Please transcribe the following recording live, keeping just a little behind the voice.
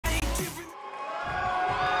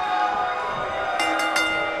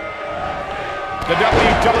The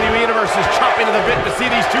WWE Universe is chomping to the bit to see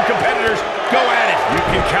these two competitors go at it. You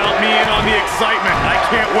can count me in on the excitement. I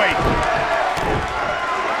can't wait.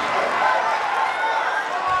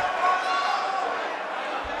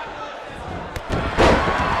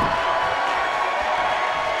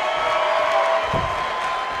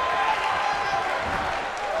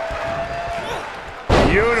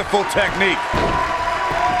 Beautiful technique.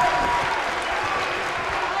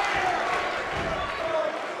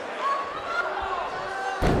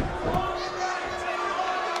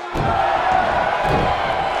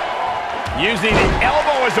 Using the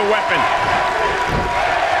elbow as a weapon.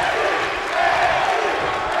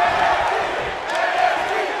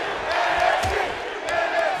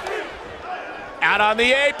 Out on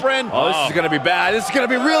the apron. Oh, this is going to be bad. This is going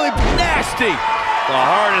to be really nasty. The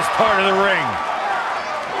hardest part of the ring.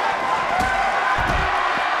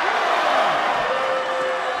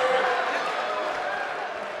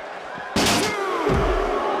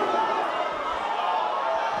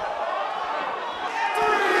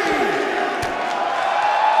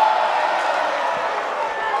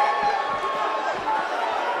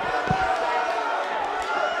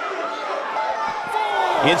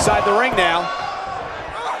 Inside the ring now.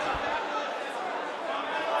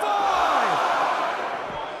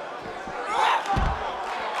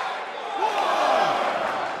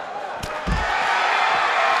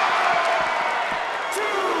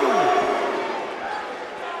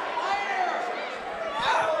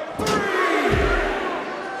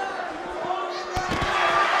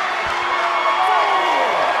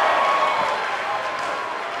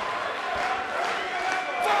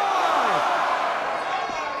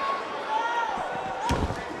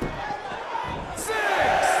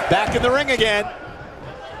 Back in the ring again.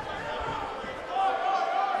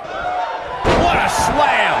 What a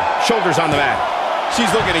slam! Shoulders on the mat.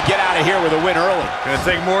 She's looking to get out of here with a win early. Gonna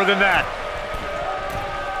take more than that.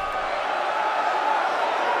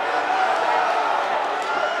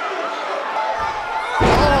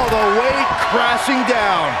 Oh, the weight crashing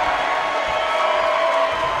down.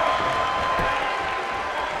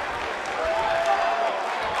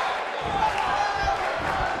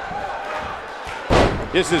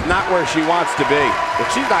 This is not where she wants to be.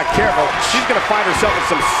 If she's not careful, she's going to find herself in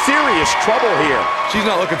some serious trouble here. She's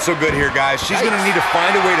not looking so good here, guys. She's going to need to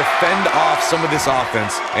find a way to fend off some of this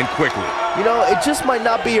offense, and quickly. You know, it just might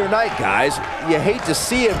not be your night, guys. You hate to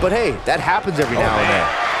see it, but hey, that happens every now and then.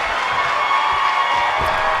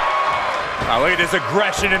 Oh, look at this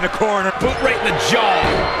aggression in the corner. Boot right in the jaw.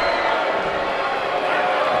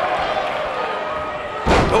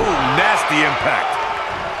 Oh, nasty impact.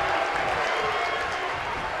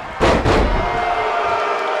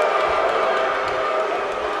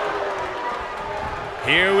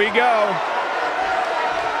 Here we go.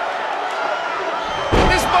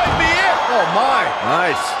 This might be it. Oh, my.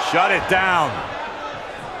 Nice. Shut it down.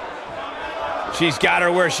 She's got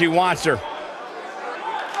her where she wants her.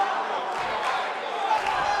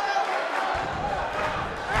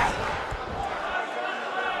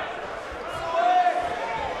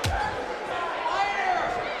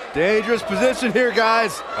 Dangerous position here,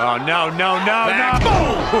 guys. Oh, no, no, no, Back.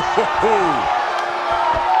 no.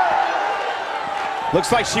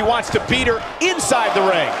 Looks like she wants to beat her inside the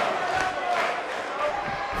ring.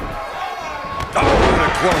 Oh, what a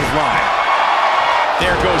clothesline.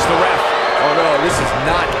 There goes the ref. Oh, no, this is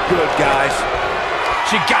not good, guys.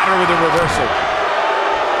 She got her with a reversal.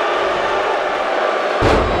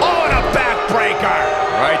 Oh, and a backbreaker.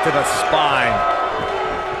 Right to the spine.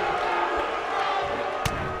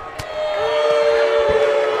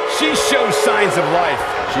 She shows signs of life.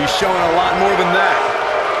 She's showing a lot more than that.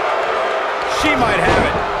 She might have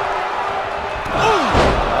it.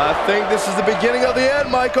 I think this is the beginning of the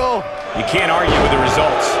end, Michael. You can't argue with the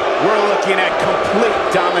results. We're looking at complete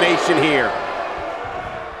domination here.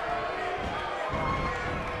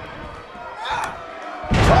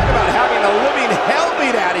 Talk about having a living hell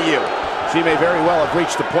beat out of you. She may very well have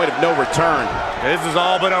reached the point of no return. This is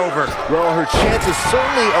all but over. Well, her chances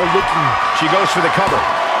certainly are looking. She goes for the cover.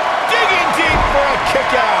 Digging deep for a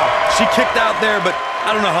kick out. She kicked out there, but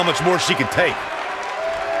I don't know how much more she can take.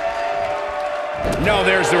 No,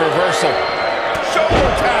 there's the reversal. Shoulder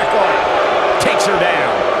tackle. Takes her down.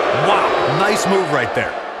 Wow, nice move right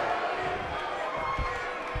there.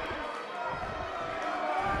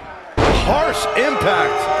 Harsh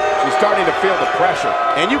impact. She's starting to feel the pressure,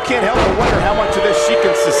 and you can't help but wonder how much of this she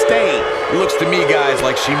can sustain. It looks to me, guys,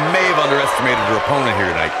 like she may have underestimated her opponent here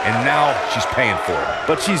tonight, and now she's paying for it.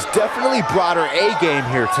 But she's definitely brought her A game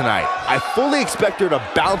here tonight. I fully expect her to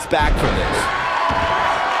bounce back from this.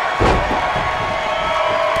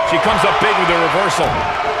 She comes up big with the reversal.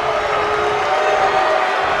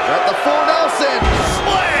 Got the full Nelson.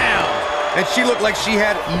 Slam! And she looked like she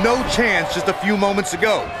had no chance just a few moments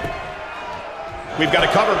ago. We've got to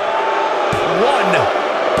cover. 1,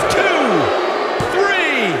 2,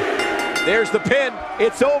 3. There's the pin.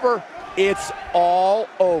 It's over. It's all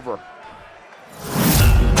over.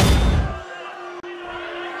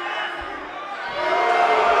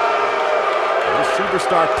 The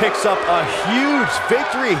superstar picks up a huge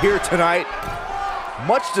victory here tonight.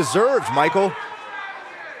 Much deserved, Michael.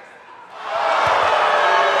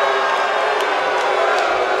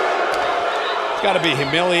 She's got to be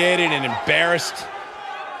humiliated and embarrassed.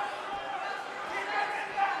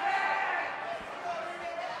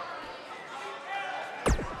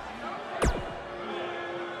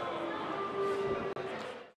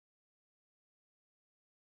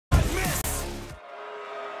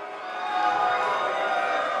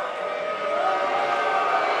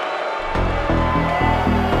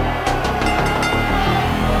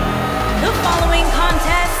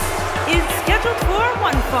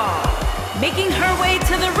 Making her way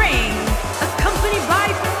to the ring, accompanied by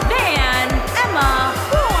Emma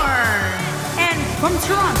Horn. And from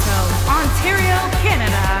Toronto, Ontario,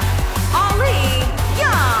 Canada, Ali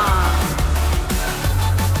Young.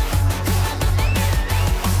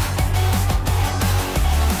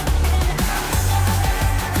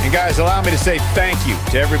 And guys, allow me to say thank you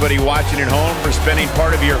to everybody watching at home for spending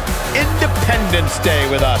part of your Independence Day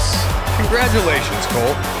with us. Congratulations,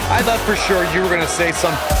 Cole. I thought for sure you were going to say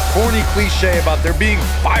some corny cliche about there being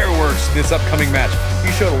fireworks in this upcoming match.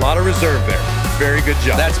 You showed a lot of reserve there. Very good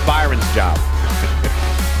job. That's Byron's job.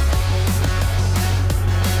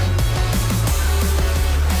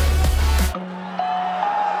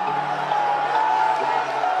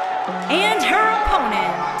 And her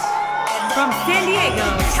opponent, from San Diego,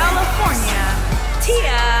 California,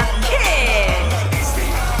 Tia Kidd.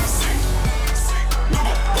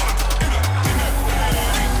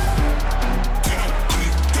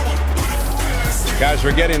 Guys,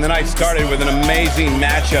 we're getting the night started with an amazing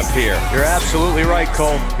matchup here. You're absolutely right,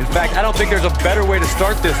 Cole. In fact, I don't think there's a better way to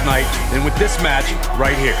start this night than with this match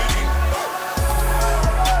right here.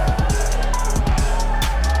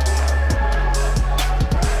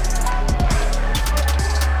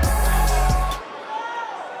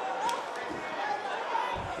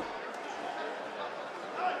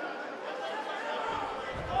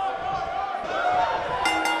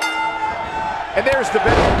 And there's the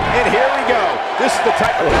bell, and here we go. This is the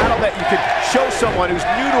type of battle that you could show someone who's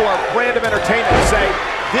new to our brand of entertainment and say,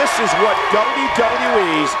 this is what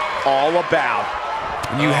WWE's all about.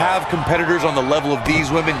 When you have competitors on the level of these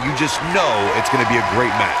women, you just know it's going to be a great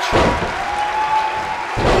match.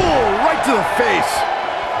 Oh, right to the face.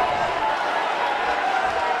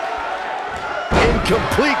 In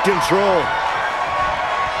complete control.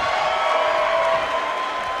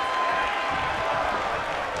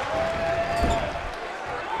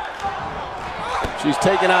 She's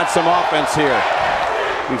taking on some offense here.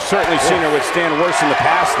 We've certainly seen her withstand worse in the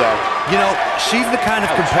past, though. You know, she's the kind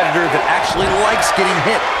of competitor that actually likes getting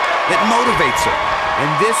hit, that motivates her.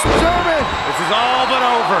 And this This is all but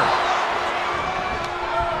over.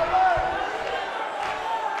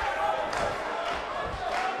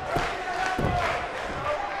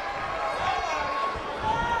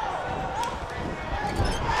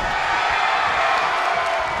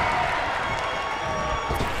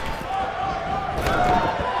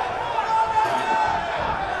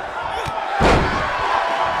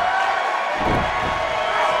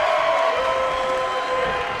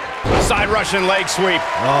 Side Russian leg sweep.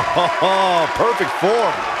 Oh, perfect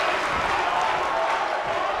form.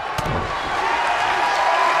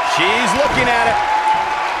 She's looking at it.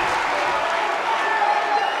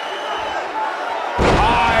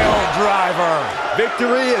 Pile driver.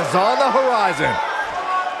 Victory is on the horizon.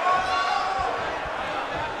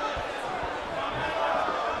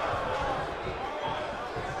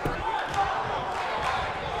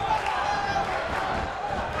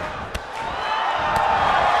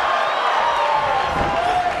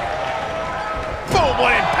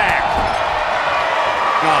 What impact!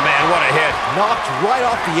 Oh man, what a hit. Knocked right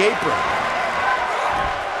off the apron.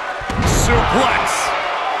 Suplex.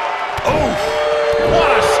 Oh, what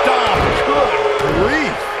a stomp. Good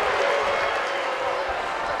grief.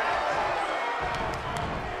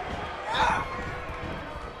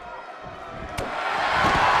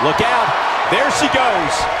 Look out. There she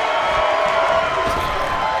goes.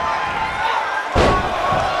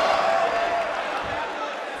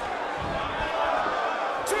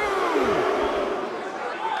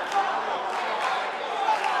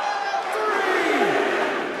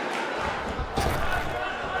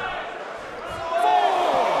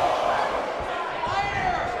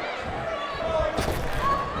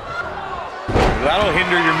 That'll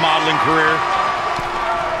hinder your modeling career.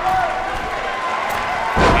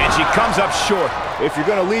 And she comes up short. If you're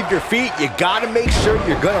going to leave your feet, you got to make sure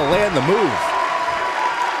you're going to land the move.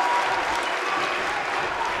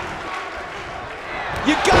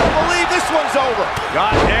 You got to believe this one's over.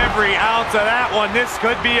 Got every ounce of that one. This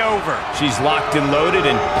could be over. She's locked and loaded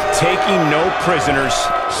and taking no prisoners.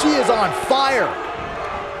 She is on fire.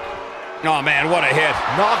 Oh, man, what a hit.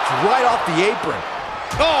 Knocked right off the apron.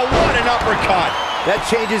 Oh, what an uppercut. That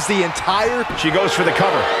changes the entire... She goes for the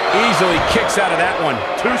cover. Easily kicks out of that one.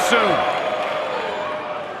 Too soon.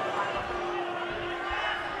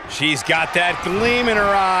 She's got that gleam in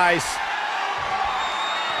her eyes.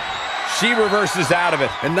 She reverses out of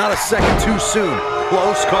it. And not a second too soon.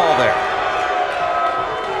 Close call there.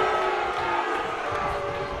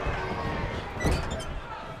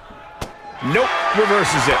 Nope,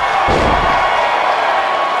 reverses it.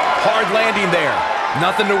 Hard landing there.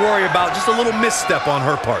 Nothing to worry about, just a little misstep on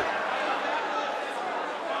her part.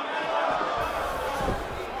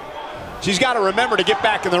 She's got to remember to get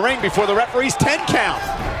back in the ring before the referee's 10 count.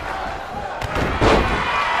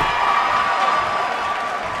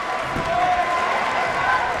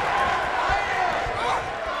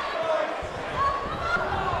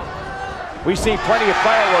 We've seen plenty of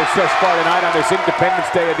fireworks thus far tonight on this Independence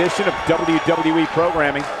Day edition of WWE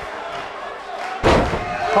programming.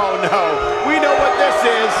 Oh no, we know what this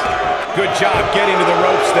is. Good job getting to the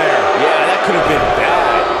ropes there. Yeah, that could have been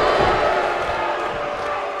bad.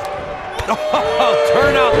 Oh,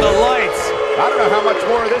 turn out the lights. I don't know how much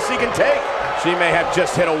more of this he can take. She may have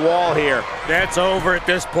just hit a wall here. That's over at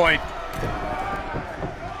this point.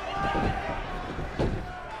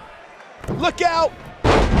 Look out!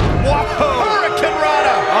 Whoa! Hurricane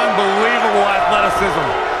Rowdy! Unbelievable athleticism.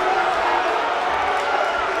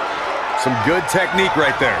 Some good technique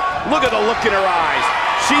right there. Look at the look in her eyes.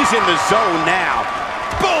 She's in the zone now.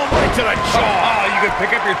 Boom! Right to the jaw. Oh, you can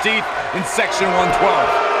pick up your teeth in section 112.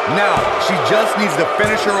 Now, she just needs to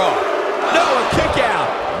finish her off. No, a kick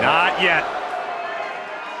out. Not yet.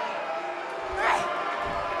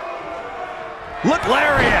 Look,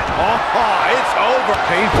 lariat. Oh, it's over.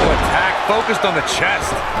 Painful attack, focused on the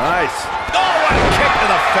chest. Nice. Oh, what a kick to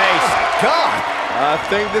the face. God, I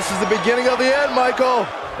think this is the beginning of the end, Michael.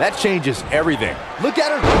 That changes everything. Look at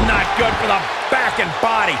her. Not good for the back and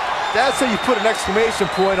body. That's how you put an exclamation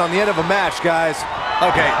point on the end of a match, guys.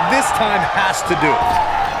 Okay, this time has to do it.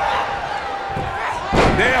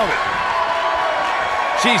 Nailed it.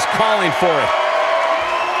 She's calling for it.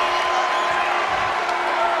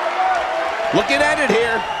 Looking at it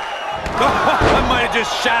here. I might have just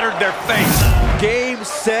shattered their face. Game,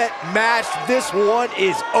 set, match. This one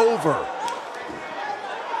is over.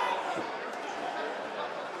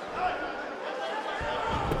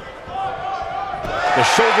 The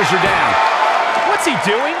shoulders are down. What's he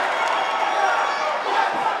doing?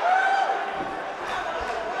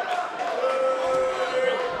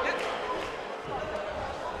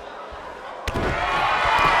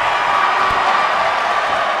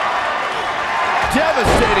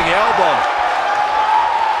 Devastating elbow.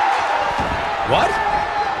 What?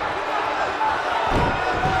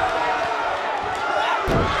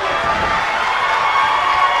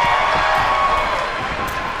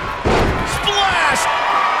 Splash!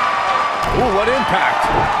 Ooh, what impact.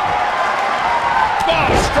 Oh,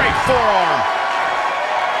 straight forearm.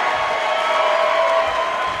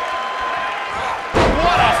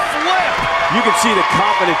 What a flip! You can see the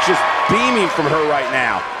confidence just beaming from her right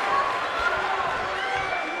now.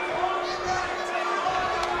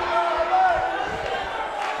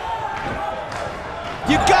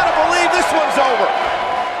 You gotta believe this one's over.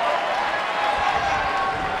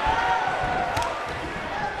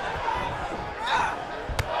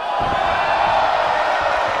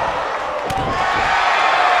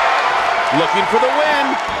 Looking for the win.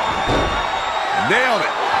 Nailed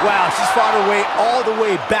it. Wow, she's fought her way all the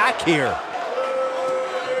way back here.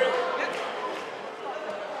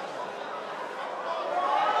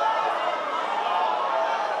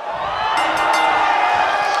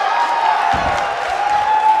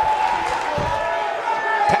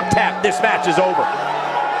 Tap, this match is over.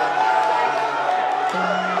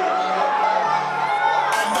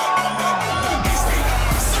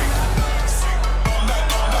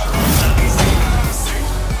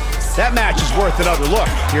 That match is worth another look.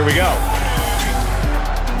 Here we go.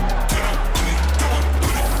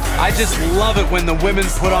 I just love it when the women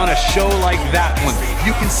put on a show like that one.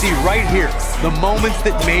 You can see right here the moments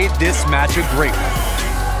that made this match a great one.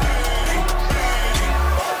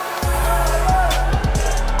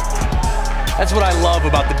 That's what I love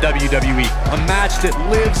about the WWE. A match that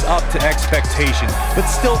lives up to expectations, but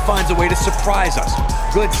still finds a way to surprise us.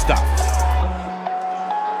 Good stuff.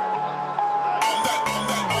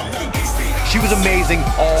 She was amazing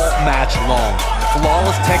all match long.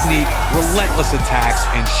 Flawless technique, relentless attacks,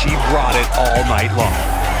 and she brought it all night long.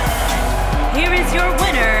 Here is your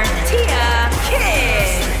winner, Tia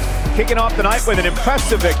Kidd. Kicking off the night with an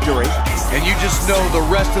impressive victory. And you just know the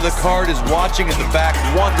rest of the card is watching at the back,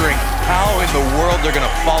 wondering how in the world they're going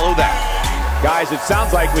to follow that. Guys, it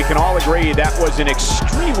sounds like we can all agree that was an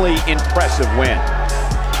extremely impressive win.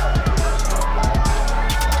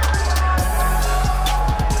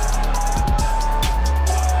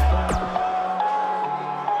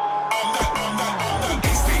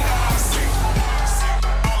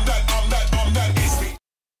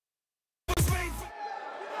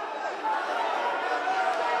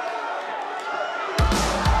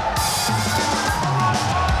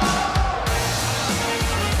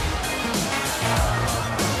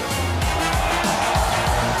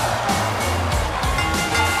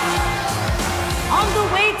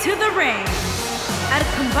 To the ring, at a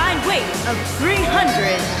combined weight of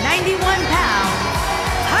 391 pounds,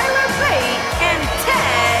 Tyler Bate and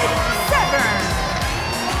Ted Severn.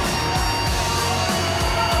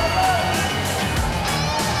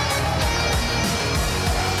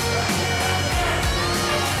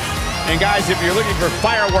 And guys, if you're looking for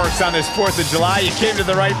fireworks on this 4th of July, you came to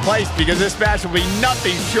the right place because this match will be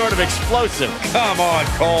nothing short of explosive. Come on,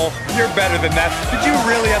 Cole. You're better than that. Did you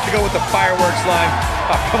really have to go with the fireworks line?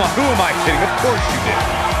 Oh, come on. Who am I kidding? Of course you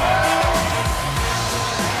did.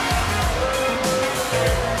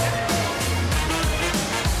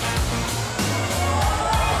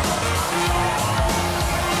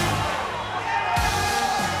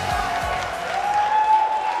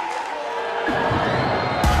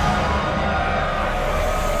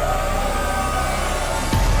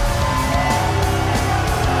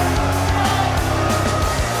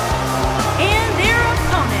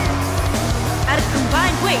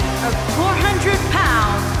 Of 400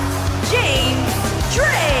 pounds, James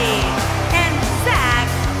Drake and Zach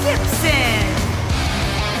Gibson.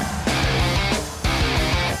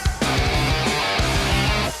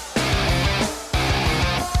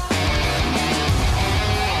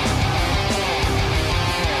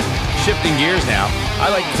 Shifting gears now,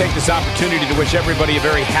 I'd like to take this opportunity to wish everybody a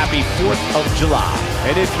very happy 4th of July.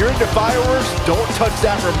 And if you're into fireworks, don't touch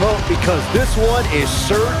that remote because this one is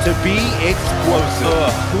sure to be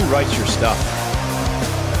explosive. Who writes your stuff?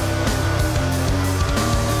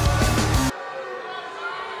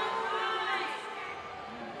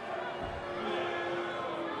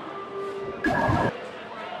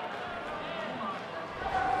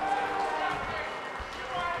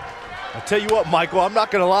 I'll tell you what, Michael, I'm not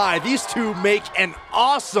going to lie. These two make an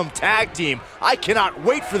awesome tag team. I cannot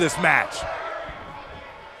wait for this match.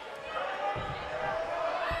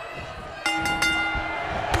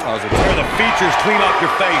 Oh, tear the features clean off your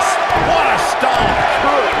face. What a stomp.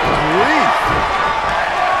 Good grief.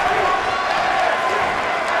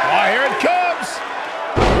 Oh, here it comes.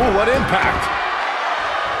 Ooh, what impact.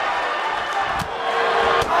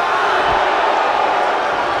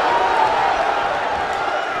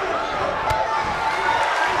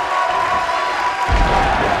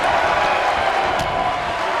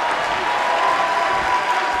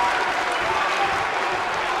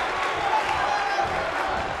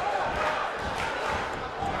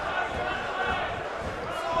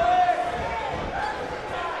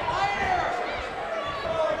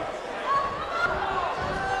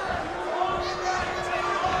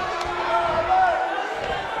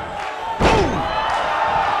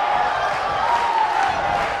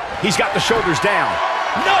 He's got the shoulders down.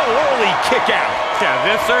 No early kick out. Yeah,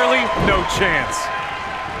 this early, no chance.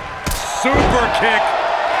 Super kick.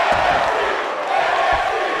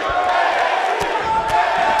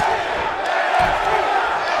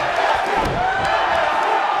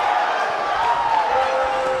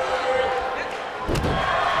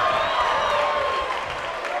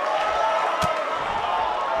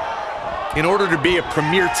 In order to be a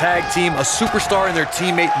premier tag team, a superstar and their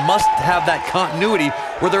teammate must have that continuity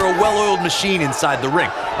where they're a well-oiled machine inside the ring.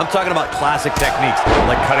 I'm talking about classic techniques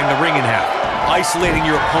like cutting the ring in half, isolating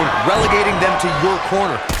your opponent, relegating them to your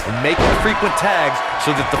corner, and making frequent tags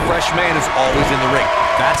so that the fresh man is always in the ring.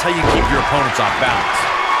 That's how you keep your opponents off balance.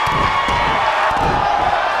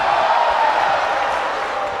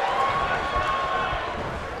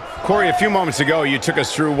 Corey, a few moments ago, you took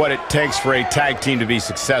us through what it takes for a tag team to be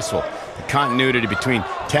successful. The continuity between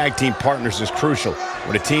tag team partners is crucial.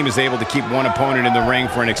 When a team is able to keep one opponent in the ring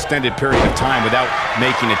for an extended period of time without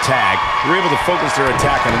making a tag, they're able to focus their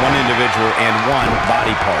attack on one individual and one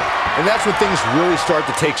body part. And that's when things really start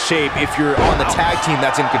to take shape if you're on the tag team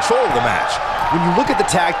that's in control of the match. When you look at the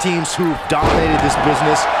tag teams who've dominated this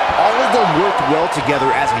business, all of them worked well together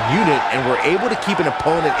as a unit and were able to keep an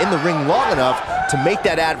opponent in the ring long enough to make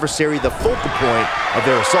that adversary the focal point of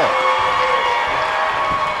their assault.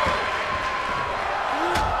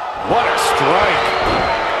 What a strike.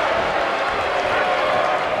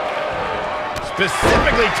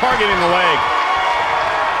 Specifically targeting the leg.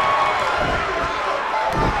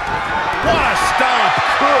 What a stomp!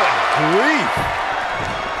 Good grief!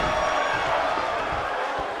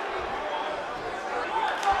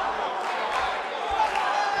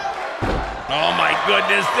 Oh my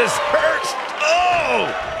goodness, this hurts! Oh!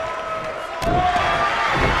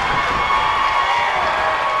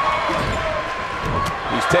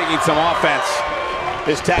 He's taking some offense.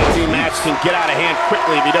 This tag team match can get out of hand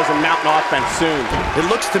quickly if he doesn't mount an offense soon. It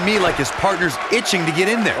looks to me like his partner's itching to get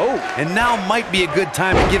in there. Oh. And now might be a good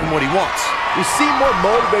time to give him what he wants. You seem more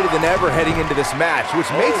motivated than ever heading into this match, which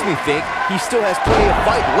makes me think he still has plenty of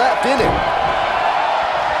fight left in him.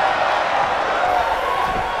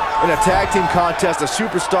 In a tag team contest, a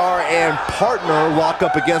superstar and partner lock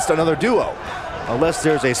up against another duo. Unless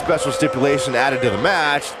there's a special stipulation added to the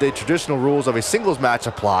match, the traditional rules of a singles match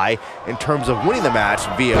apply in terms of winning the match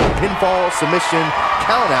via pinfall, submission,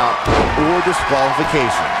 countout, or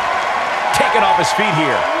disqualification. Taken off his feet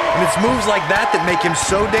here. And it's moves like that that make him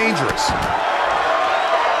so dangerous.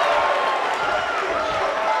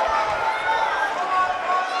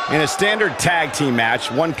 In a standard tag team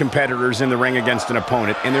match, one competitor is in the ring against an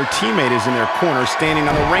opponent, and their teammate is in their corner standing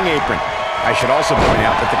on the ring apron. I should also point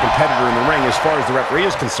out that the competitor in the ring, as far as the referee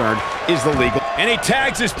is concerned, is the legal. And he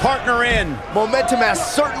tags his partner in. Momentum has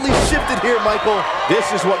certainly shifted here, Michael. This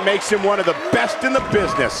is what makes him one of the best in the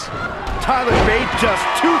business. Tyler Bate just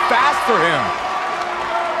too fast for him.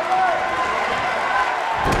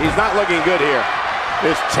 He's not looking good here.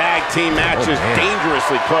 This tag team match is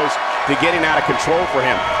dangerously close to getting out of control for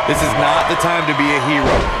him. This is not the time to be a hero.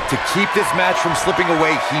 To keep this match from slipping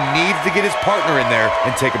away, he needs to get his partner in there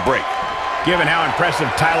and take a break. Given how impressive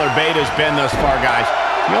Tyler Bate has been thus far, guys,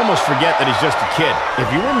 you almost forget that he's just a kid. If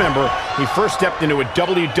you remember, he first stepped into a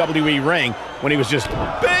WWE ring when he was just...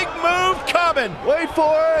 Big move coming. Wait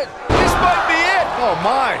for it. This might be it. Oh,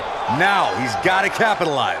 my. Now he's got to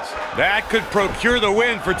capitalize. That could procure the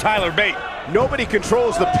win for Tyler Bate. Nobody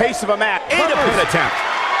controls the pace of a match. Independent attempt.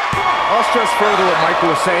 I'll stress further what Michael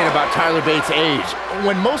was saying about Tyler Bates' age.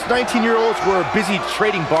 When most 19-year-olds were busy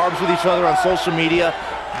trading barbs with each other on social media,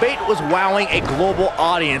 Bate was wowing a global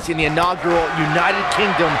audience in the inaugural United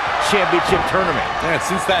Kingdom Championship Tournament. And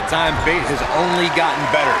since that time, Bate has only gotten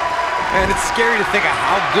better. And it's scary to think of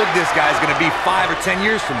how good this guy's going to be 5 or 10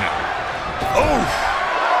 years from now. Oof.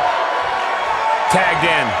 Tagged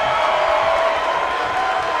in.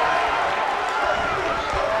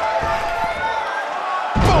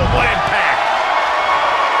 Boom, what impact.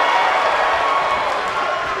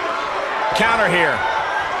 Counter here.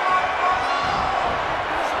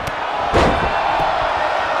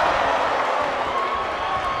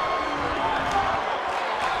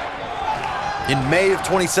 In May of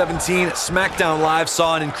 2017, SmackDown Live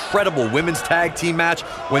saw an incredible women's tag team match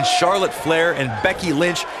when Charlotte Flair and Becky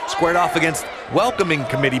Lynch squared off against welcoming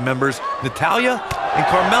committee members Natalya and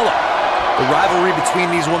Carmella. The rivalry between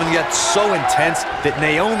these women got so intense that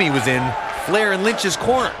Naomi was in Flair and Lynch's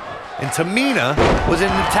corner, and Tamina was in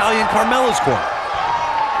Natalya and Carmella's corner.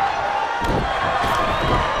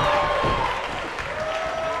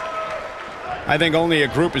 I think only a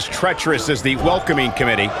group as treacherous as the welcoming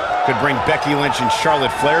committee could bring Becky Lynch and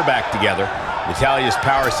Charlotte Flair back together. Natalya's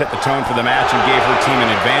power set the tone for the match and gave her team an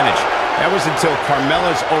advantage. That was until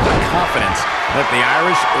Carmella's overconfidence let the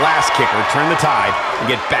Irish lass kicker turn the tide and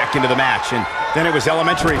get back into the match. And then it was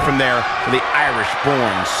elementary from there for the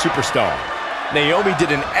Irish-born superstar. Naomi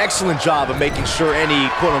did an excellent job of making sure any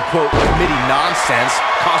quote-unquote committee nonsense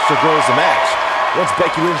cost her girls the match. Once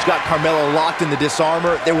Becky Lynch got Carmella locked in the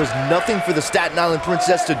disarmor, there was nothing for the Staten Island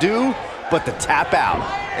Princess to do but to tap out.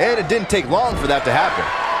 And it didn't take long for that to happen.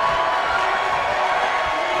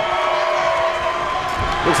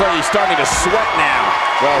 Looks like he's starting to sweat now.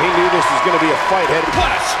 Well, he knew this was going to be a fight.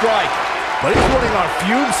 What a strike! But he's running on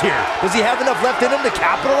fumes here. Does he have enough left in him to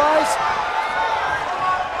capitalize?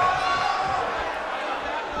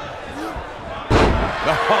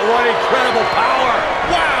 Oh, what incredible power!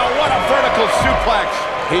 Wow, what a vertical suplex!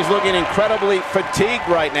 He's looking incredibly fatigued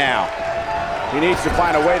right now. He needs to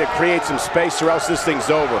find a way to create some space or else this thing's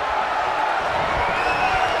over.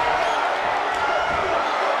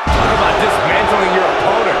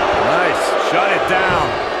 down.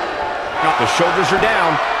 The shoulders are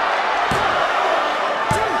down.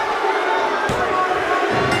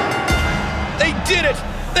 They did it!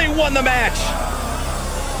 They won the match!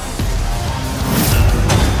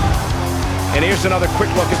 And here's another quick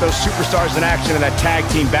look at those superstars in action in that tag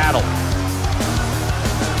team battle.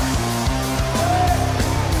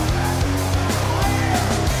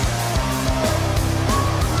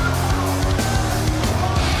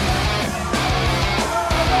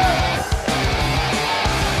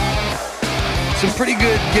 Some pretty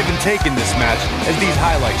good give and take in this match, as these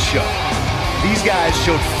highlights show. These guys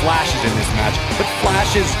showed flashes in this match, but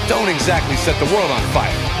flashes don't exactly set the world on fire,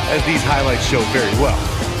 as these highlights show very well.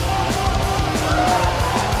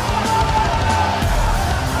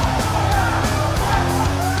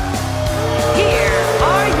 Here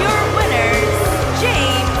are your winners,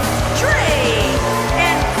 James Trey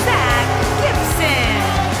and Zach Gibson.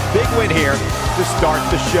 Big win here to start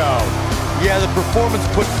the show. Yeah, the performance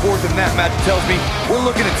put forth in that match tells me we're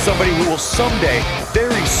looking at somebody who will someday,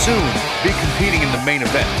 very soon, be competing in the main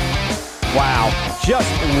event. Wow, just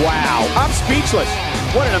wow. I'm speechless.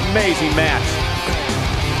 What an amazing match.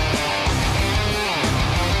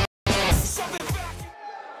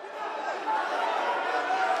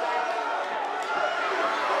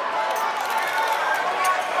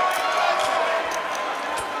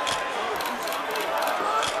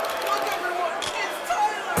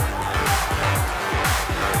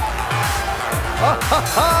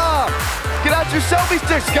 Get out your selfie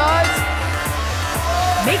sticks, guys!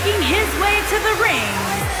 Making his way to the ring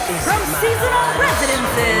from seasonal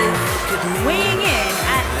residences, weighing in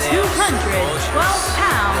at 212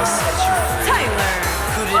 pounds, Tyler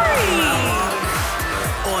Breeze.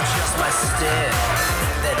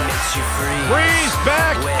 Breeze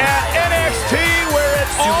back at NXT where it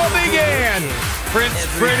all began. Prince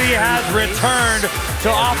Pretty has returned to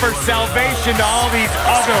offer salvation to all these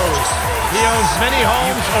uggos. He owns many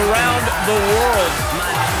homes around the world.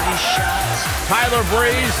 Tyler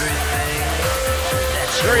Breeze,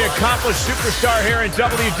 very accomplished superstar here in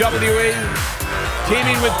WWE,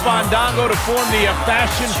 teaming with Fandango to form the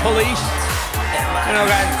Fashion Police. You know,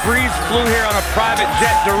 guys, Breeze flew here on a private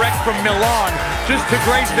jet direct from Milan just to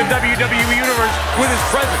grace the WWE Universe with his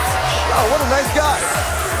presence. Oh, what a nice guy.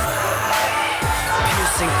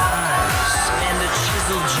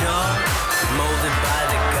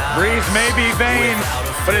 Breeze may be vain,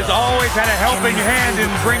 but has always had a helping hand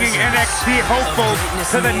in bringing NXT hopefuls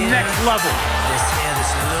to the next level.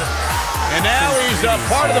 And now he's a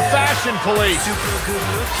part of the Fashion Police,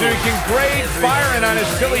 so he can grade Byron on his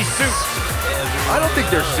silly suit. I don't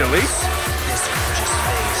think they're silly.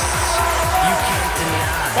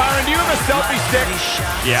 Byron, do you have a selfie stick?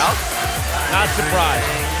 Yeah? Not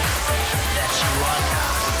surprised.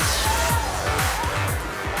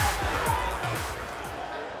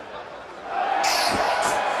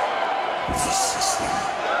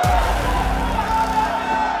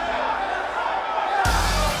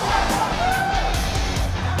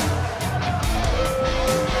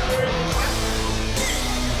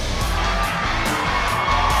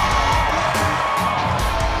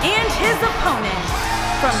 Opponent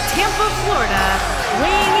from Tampa, Florida,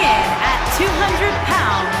 weighing in at 200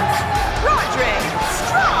 pounds, Roderick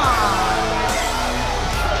Strong.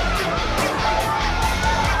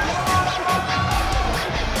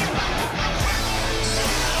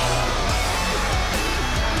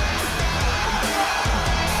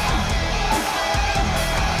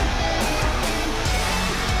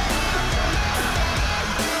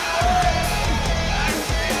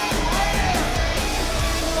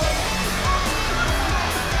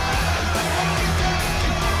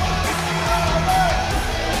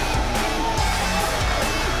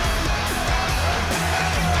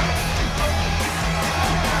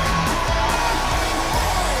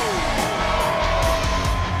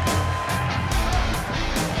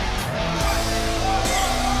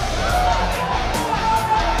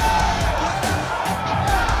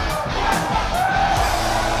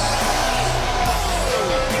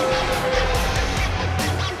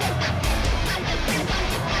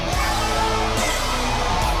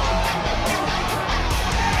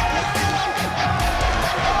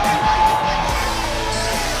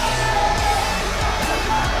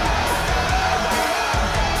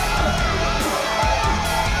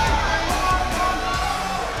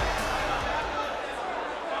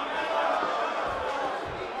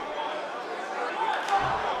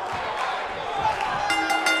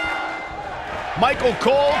 Michael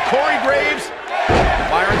Cole, Corey Graves,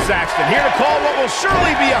 Byron Saxton, here to call what will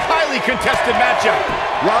surely be a highly contested matchup.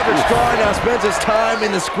 Roderick Strong now spends his time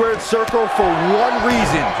in the squared circle for one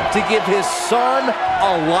reason: to give his son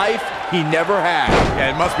a life he never had.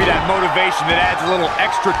 Yeah, it must be that motivation that adds a little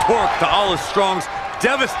extra torque to All Is Strong's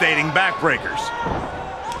devastating backbreakers.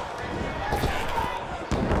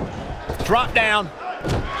 Drop down.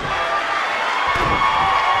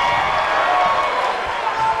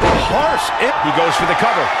 Harsh. He goes for the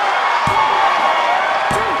cover.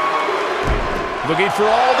 Looking for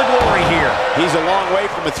all the glory here. He's a long way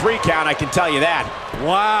from a 3 count, I can tell you that.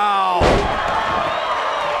 Wow.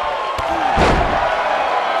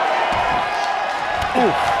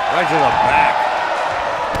 Ooh, right to the back.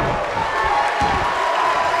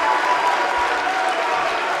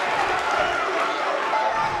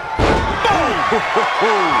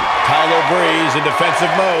 Tyler Breeze in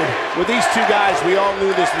defensive mode. With these two guys, we all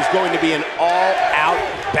knew this was going to be an all-out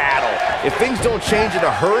battle. If things don't change in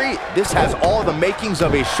a hurry, this has all the makings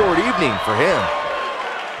of a short evening for him.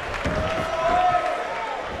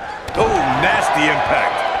 Oh, nasty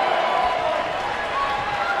impact.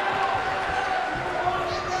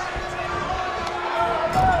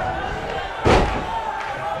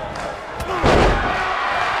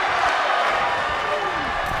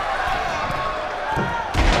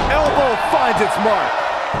 Elbow finds its mark.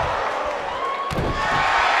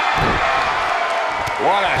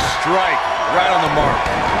 What a strike. Right on the mark.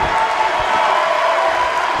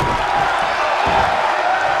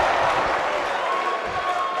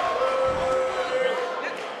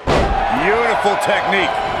 Beautiful technique.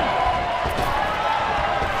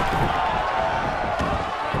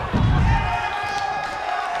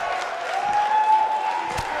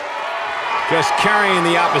 Just carrying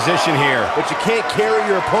the opposition here. But you can't carry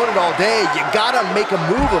your opponent all day. You gotta make a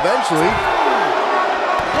move eventually.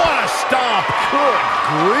 What a stomp. Good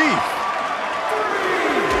grief.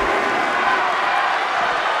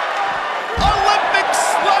 Olympic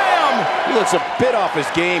slam! He looks a bit off his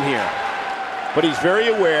game here, but he's very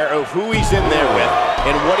aware of who he's in there with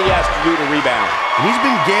and what he has to do to rebound. He's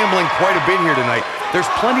been gambling quite a bit here tonight. There's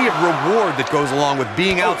plenty of reward that goes along with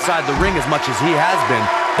being outside the ring as much as he has been,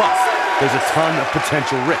 but there's a ton of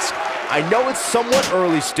potential risk. I know it's somewhat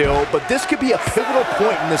early still, but this could be a pivotal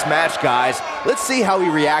point in this match, guys. Let's see how he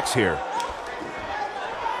reacts here.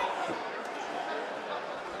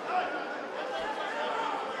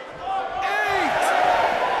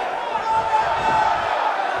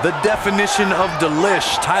 The definition of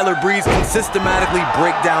delish. Tyler Breeze can systematically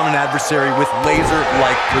break down an adversary with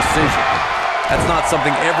laser-like precision. That's not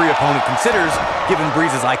something every opponent considers, given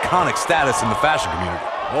Breeze's iconic status in the fashion community.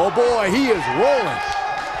 Oh boy, he is rolling.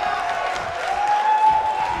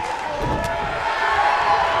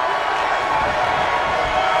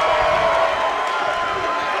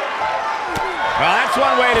 Well, that's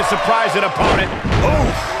one way to surprise an opponent.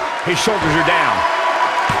 Oof! His shoulders are down.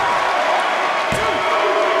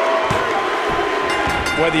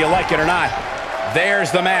 Whether you like it or not,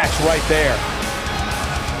 there's the match right there.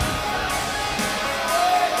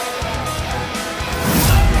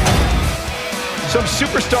 Some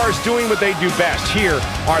superstars doing what they do best. Here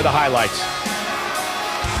are the highlights.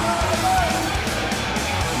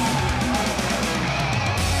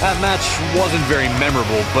 That match wasn't very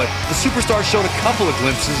memorable, but the superstars showed a couple of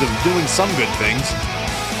glimpses of doing some good things.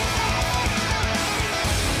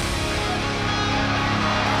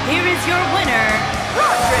 Here is your winner,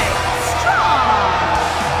 Roderick Strong.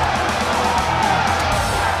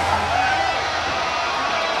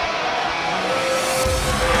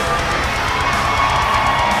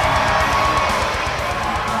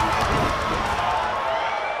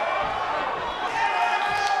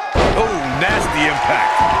 Oh, nasty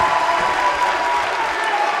impact.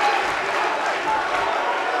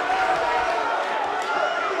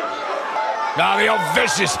 Now the old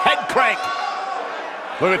vicious head crank.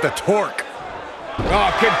 Look at the torque.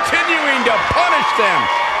 Oh, continuing to punish them.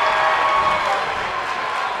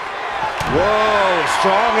 Whoa,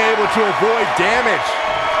 Strong able to avoid damage.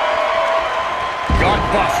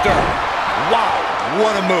 Gutbuster. Wow,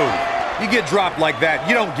 what a move. You get dropped like that,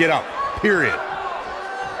 you don't get up, period.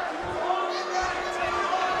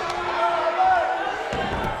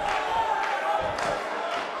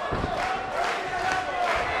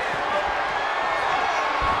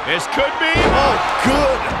 This could be. Oh,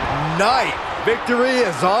 good night. Victory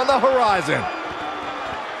is on the horizon.